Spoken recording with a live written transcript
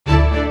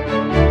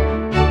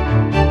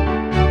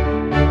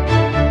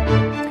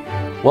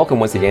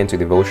Welcome once again to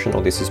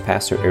Devotional. This is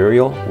Pastor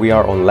Ariel. We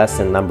are on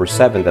lesson number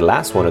 7, the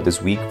last one of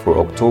this week for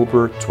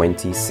October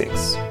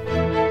 26.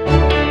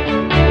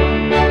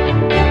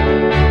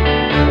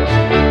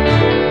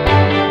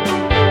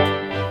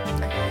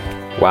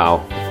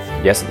 Wow,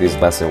 yesterday's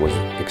lesson was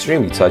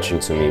extremely touching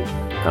to me.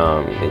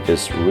 It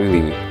just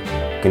really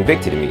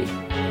convicted me,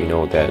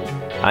 that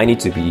I need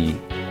to be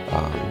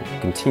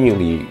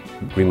continually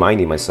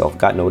reminding myself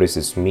God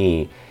notices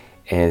me,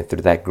 and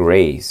through that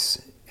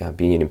grace,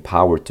 being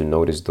empowered to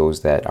notice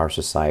those that our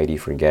society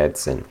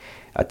forgets, and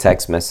a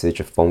text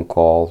message, a phone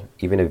call,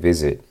 even a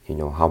visit,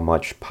 how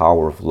much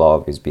power of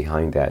love is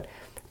behind that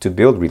to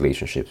build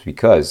relationships.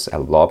 Because I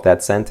love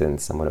that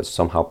sentence. I'm going to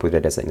somehow put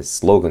it as a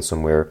slogan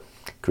somewhere.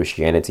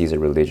 Christianity is a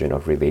religion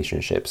of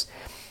relationships.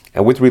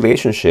 And with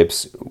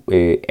relationships,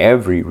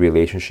 every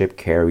relationship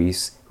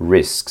carries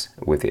risks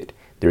with it.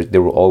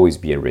 There will always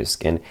be a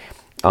risk. And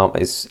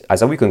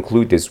as we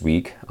conclude this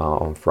week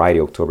on Friday,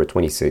 October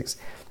 26th,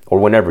 or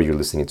whenever you're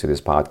listening to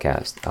this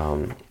podcast,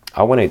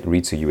 I want to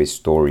read to you a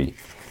story.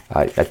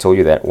 I told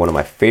you that one of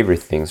my favorite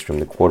things from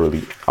the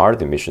quarterly are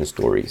the mission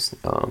stories.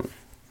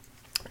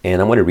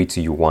 And I want to read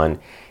to you one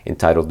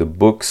entitled The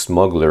Book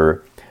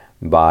Smuggler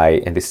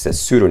and this is a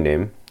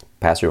pseudonym,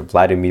 Pastor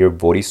Vladimir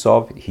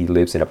Borisov. He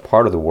lives in a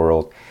part of the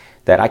world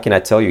that I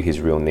cannot tell you his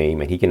real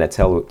name, and he cannot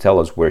tell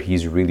us where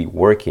he's really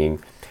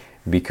working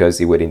because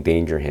it would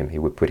endanger him. It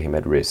would put him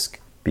at risk.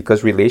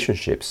 Because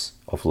relationships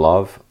of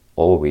love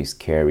always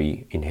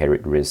carry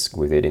inherent risk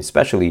with it,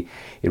 especially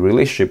a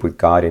relationship with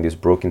God in this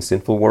broken,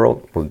 sinful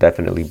world will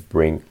definitely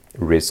bring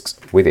risks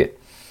with it.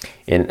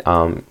 And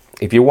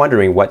if you're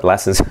wondering what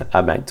lessons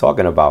I'm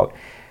talking about,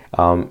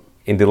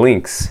 in the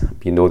links,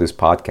 this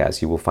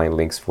podcast, you will find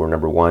links for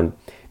number 1,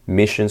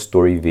 mission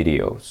story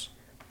videos.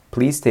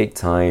 Please take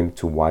time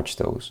to watch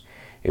those.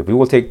 If we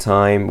will take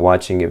time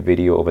watching a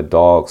video of a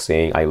dog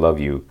saying, "I love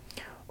you,"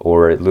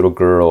 or a little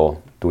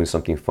girl doing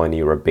something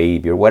funny, or a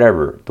baby, or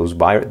whatever, those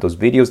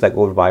videos that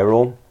go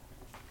viral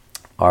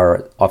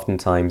are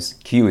oftentimes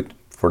cute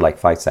for like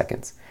 5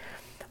 seconds.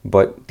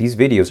 But these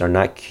videos are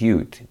not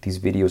cute. These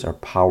videos are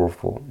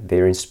powerful.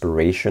 They're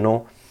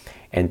inspirational,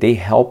 and they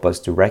help us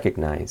to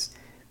recognize,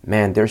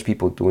 man, there's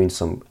people doing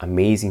some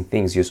amazing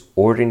things, just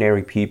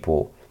ordinary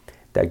people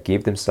that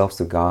give themselves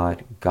to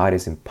God. God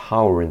is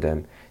empowering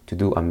them to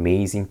do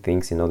amazing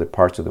things in other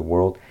parts of the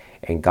world.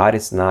 And God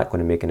is not going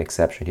to make an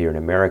exception here in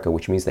America,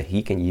 which means that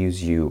He can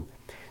use you.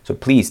 So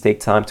please take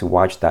time to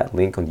watch that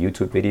link on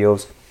YouTube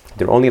videos.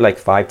 They're only like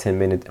 5-10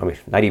 minutes. I mean,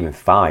 not even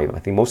 5. I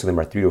think most of them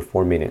are 3 or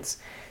 4 minutes.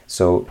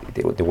 So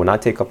they will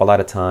not take up a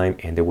lot of time,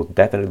 and they will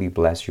definitely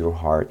bless your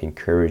heart,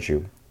 encourage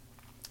you.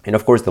 And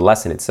of course, the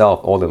lesson itself,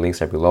 all the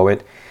links are below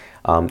it.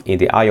 In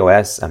the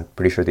iOS, I'm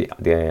pretty sure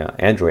the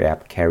Android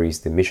app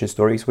carries the mission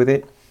stories with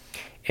it.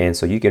 And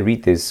so you can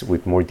read this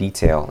with more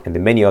detail, and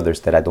the many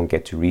others that I don't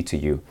get to read to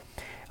you.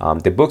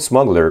 The Book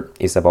Smuggler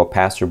is about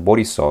Pastor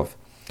Borisov.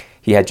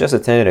 He had just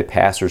attended a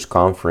pastor's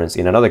conference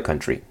in another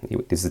country.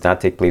 This did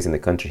not take place in the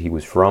country he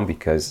was from,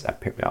 because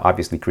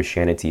obviously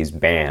Christianity is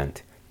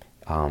banned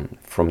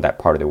from that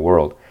part of the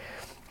world.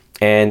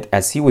 And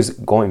as he was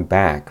going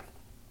back,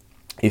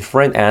 a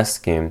friend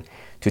asked him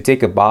to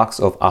take a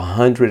box of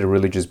 100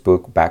 religious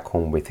books back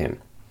home with him.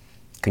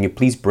 Can you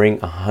please bring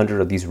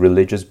 100 of these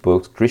religious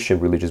books,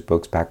 Christian religious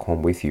books, back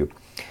home with you?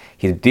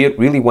 He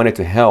really wanted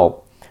to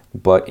help,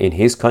 but in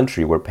his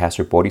country where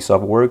Pastor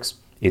Borisov works,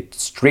 it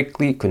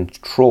strictly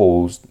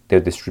controls the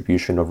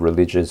distribution of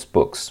religious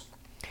books.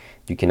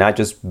 You cannot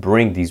just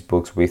bring these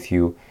books with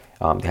you.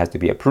 It has to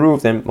be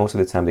approved, and most of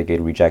the time they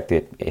get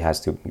rejected. You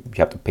have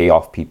to pay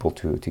off people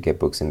to get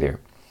books in there.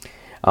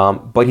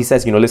 But he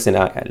says, listen,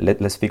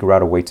 let's figure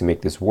out a way to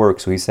make this work.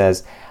 So he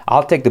says,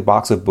 I'll take the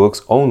box of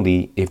books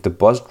only if the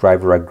bus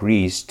driver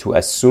agrees to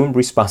assume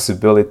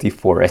responsibility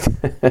for it.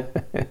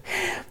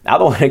 I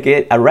don't want to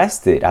get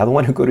arrested. I don't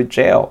want to go to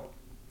jail.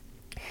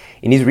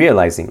 And he's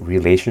realizing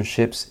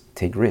relationships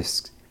take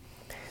risks.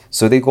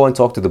 So they go and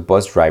talk to the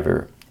bus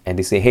driver, and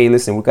they say, hey,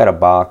 listen, we got a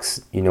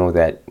box,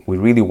 that we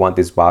really want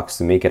this box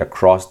to make it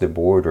across the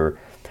border.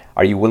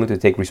 Are you willing to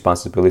take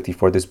responsibility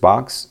for this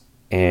box?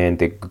 And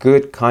the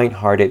good,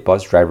 kind-hearted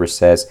bus driver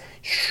says,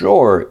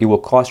 sure, it will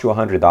cost you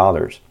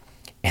 $100.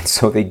 And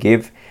so they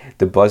give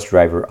the bus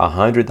driver a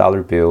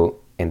 $100 bill,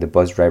 and the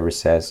bus driver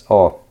says,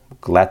 oh,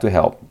 glad to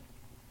help.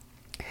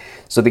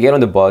 So they get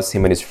on the bus,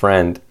 him and his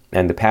friend,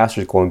 and the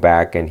pastor's going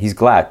back, and he's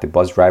glad. The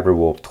bus driver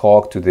will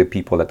talk to the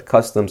people at the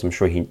customs. I'm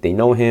sure they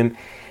know him.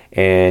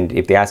 And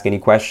if they ask any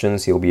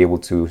questions, he'll be able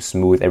to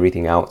smooth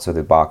everything out so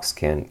the box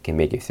can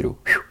make it through.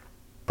 Whew.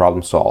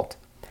 Problem solved.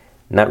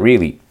 Not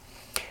really.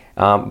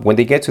 When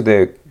they get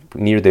to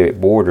near the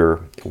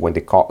border, when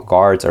the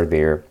guards are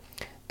there,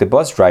 the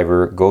bus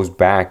driver goes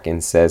back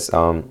and says,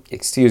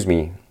 excuse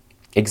me,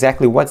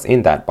 exactly what's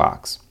in that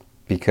box?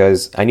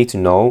 Because I need to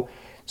know,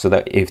 so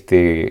that if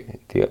the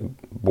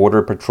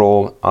border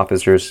patrol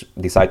officers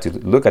decide to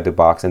look at the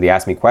box and they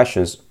ask me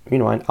questions,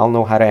 I'll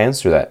know how to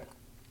answer that.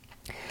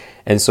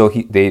 And so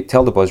they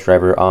tell the bus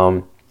driver,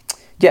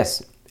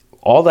 yes,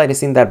 all that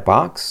is in that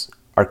box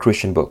are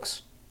Christian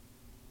books.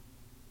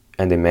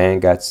 And the man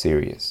got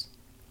serious.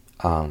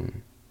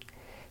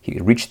 He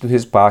reached into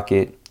his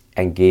pocket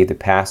and gave the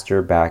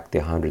pastor back the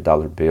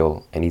 $100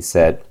 bill. And he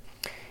said,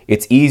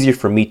 "It's easier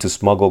for me to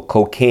smuggle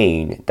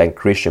cocaine than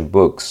Christian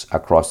books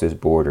across this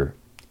border.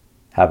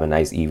 Have a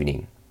nice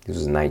evening." This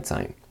was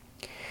nighttime.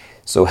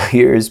 So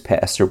here's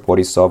Pastor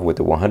Borisov with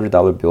the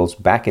 $100 bills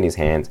back in his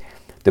hands.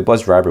 The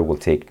bus driver will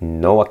take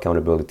no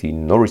accountability,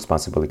 no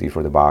responsibility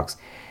for the box.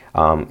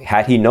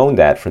 Had he known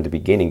that from the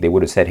beginning, they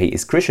would have said, "Hey,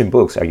 it's Christian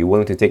books. Are you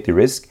willing to take the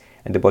risk?"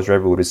 And the bus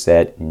driver would have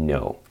said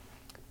no.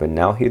 But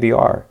now here they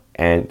are.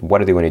 And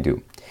what are they going to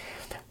do?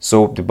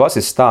 So the bus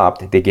is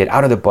stopped. They get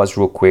out of the bus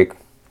real quick.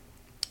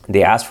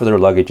 They ask for their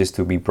luggages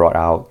to be brought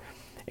out.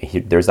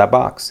 And there's that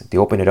box. They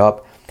open it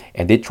up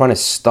and they're trying to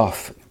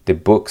stuff the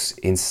books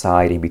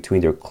inside, in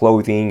between their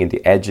clothing and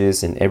the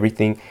edges and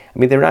everything. I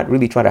mean, they're not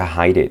really trying to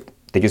hide it.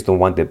 They just don't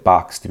want the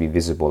box to be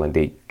visible, and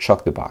they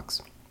chuck the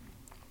box.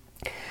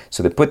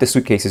 So they put the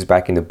suitcases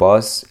back in the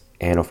bus,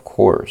 and of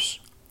course,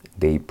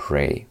 they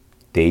pray.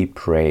 They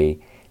pray.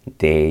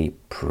 They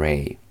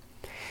pray.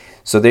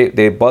 So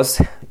the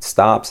bus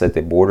stops at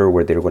the border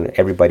where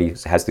everybody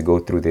has to go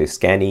through the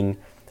scanning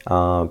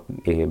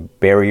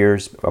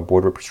barriers,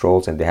 border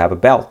patrols, and they have a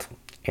belt.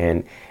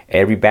 And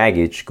every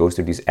baggage goes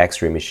through this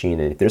x-ray machine.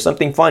 And if there's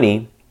something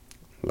funny,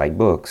 like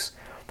books,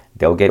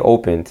 they'll get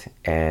opened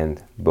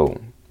and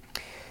boom.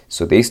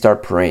 So they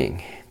start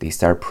praying. They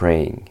start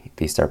praying.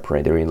 They start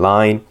praying. They're in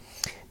line.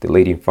 The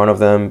lady in front of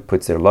them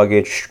puts their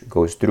luggage,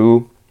 goes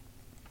through.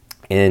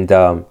 And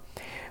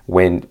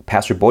when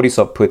Pastor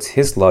Borisov puts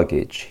his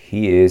luggage,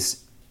 he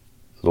is,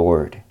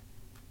 Lord,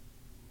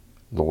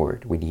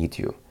 we need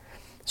you.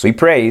 So he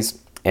prays.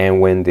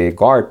 And when the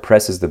guard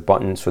presses the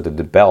button so that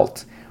the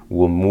belt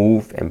will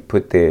move and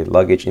put the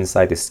luggage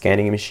inside the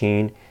scanning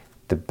machine,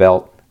 the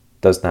belt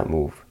does not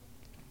move.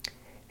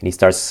 And he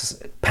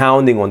starts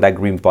pounding on that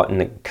green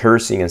button and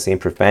cursing and saying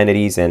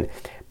profanities and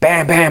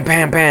bam, bam,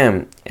 bam,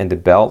 bam. And the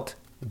belt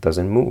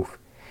doesn't move.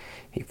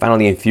 He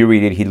finally,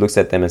 infuriated, he looks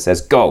at them and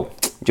says, "Go,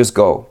 just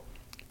go."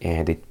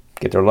 And they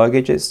get their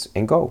luggages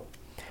and go.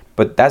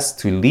 But that's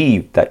to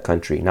leave that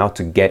country. Now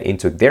to get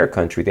into their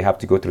country, they have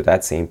to go through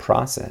that same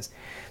process.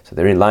 So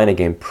they're in line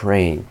again,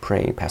 praying.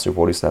 Pastor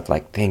Borisov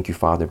like, "Thank you,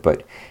 Father,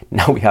 but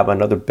now we have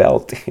another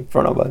belt in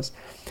front of us."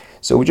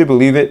 So would you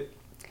believe it?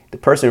 The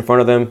person in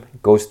front of them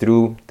goes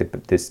through,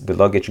 the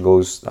luggage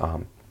goes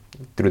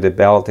through the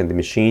belt and the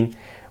machine.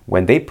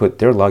 When they put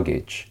their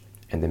luggage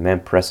and the man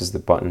presses the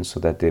button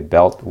so that the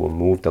belt will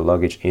move the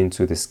luggage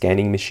into the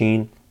scanning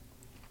machine,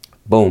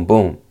 boom,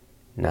 boom,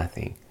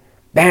 nothing.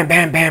 Bam,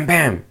 bam, bam,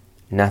 bam,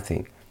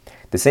 nothing.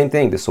 The same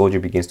thing, the soldier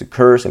begins to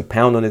curse and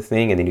pound on the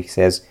thing, and then he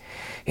says,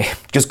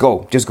 just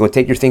go,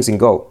 take your things and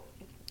go.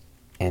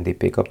 And they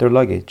pick up their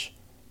luggage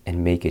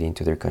and make it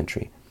into their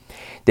country.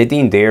 They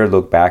didn't dare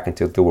look back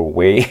until they were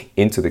way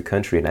into the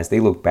country. And as they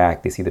look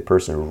back, they see the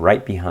person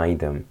right behind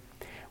them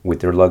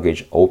with their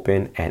luggage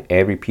open and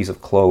every piece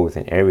of clothes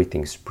and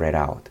everything spread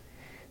out.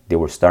 They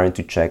were starting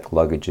to check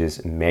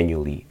luggages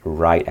manually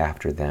right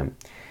after them.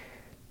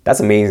 That's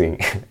amazing.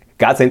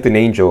 God sent an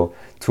angel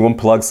to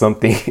unplug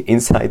something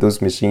inside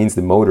those machines,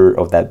 the motor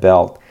of that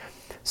belt,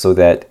 so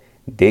that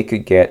they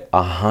could get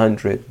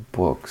 100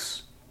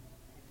 books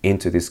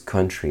into this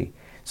country,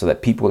 so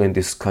that people in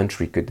this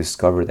country could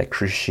discover that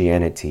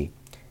Christianity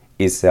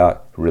is a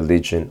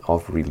religion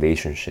of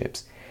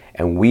relationships.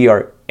 And we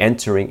are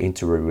entering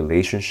into a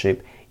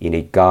relationship in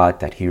a God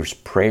that hears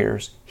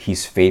prayers.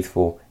 He's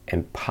faithful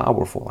and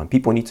powerful. And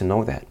people need to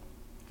know that.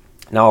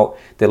 Now,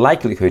 the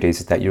likelihood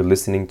is that you're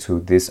listening to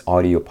this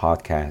audio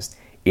podcast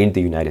in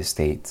the United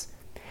States,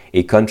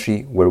 a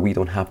country where we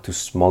don't have to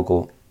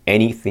smuggle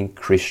anything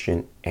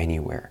Christian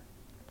anywhere.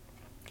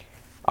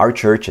 Our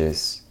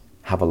churches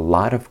have a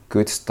lot of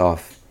good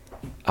stuff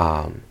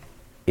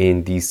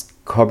in these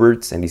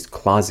cupboards and these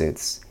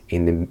closets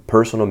in the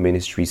personal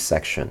ministry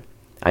section.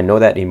 I know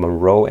that in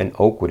Monroe and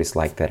Oakwood it's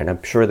like that, and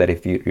I'm sure that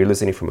if you're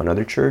listening from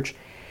another church,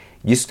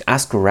 you just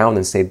ask around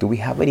and say, do we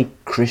have any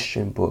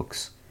Christian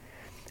books?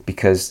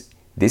 Because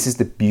this is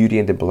the beauty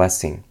and the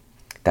blessing,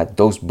 that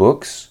those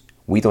books,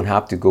 we don't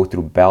have to go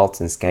through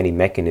belts and scanning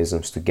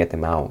mechanisms to get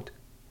them out.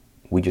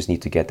 We just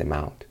need to get them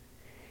out.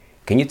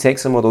 Can you take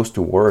some of those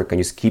to work and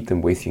just keep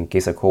them with you in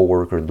case a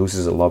coworker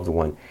loses a loved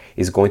one,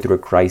 is going through a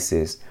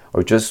crisis,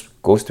 or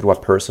just goes through a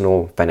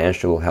personal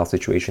financial health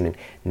situation, and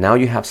now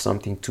you have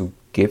something to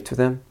give to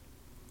them,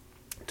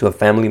 to a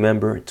family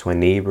member, to a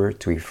neighbor,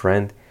 to a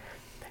friend.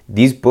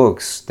 These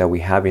books that we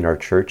have in our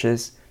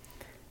churches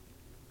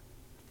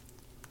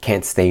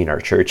can't stay in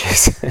our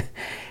churches,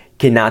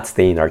 cannot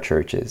stay in our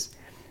churches.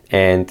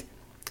 And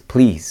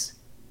please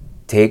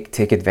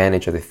take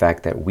advantage of the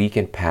fact that we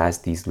can pass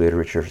these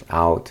literatures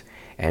out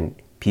and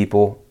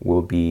people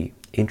will be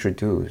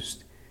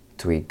introduced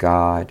to a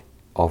God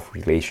of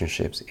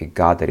relationships, a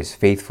God that is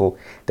faithful,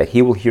 that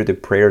he will hear the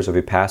prayers of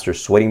a pastor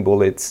sweating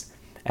bullets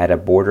at a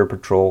border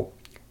patrol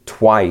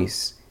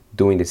twice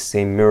doing the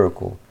same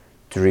miracle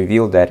to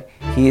reveal that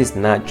he is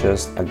not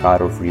just a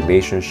God of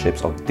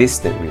relationships, of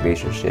distant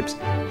relationships,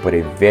 but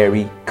a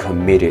very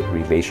committed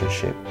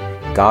relationship.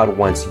 God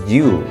wants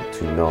you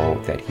to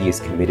know that He is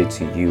committed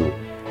to you,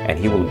 and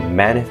He will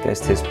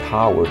manifest His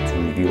power to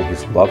reveal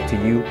His love to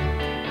you.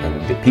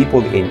 And the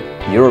people in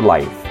your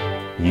life,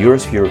 your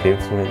sphere of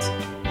influence,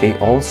 they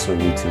also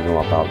need to know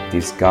about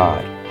this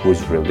God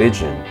whose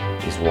religion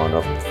is one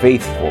of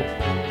faithful,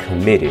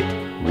 committed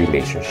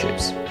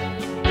relationships.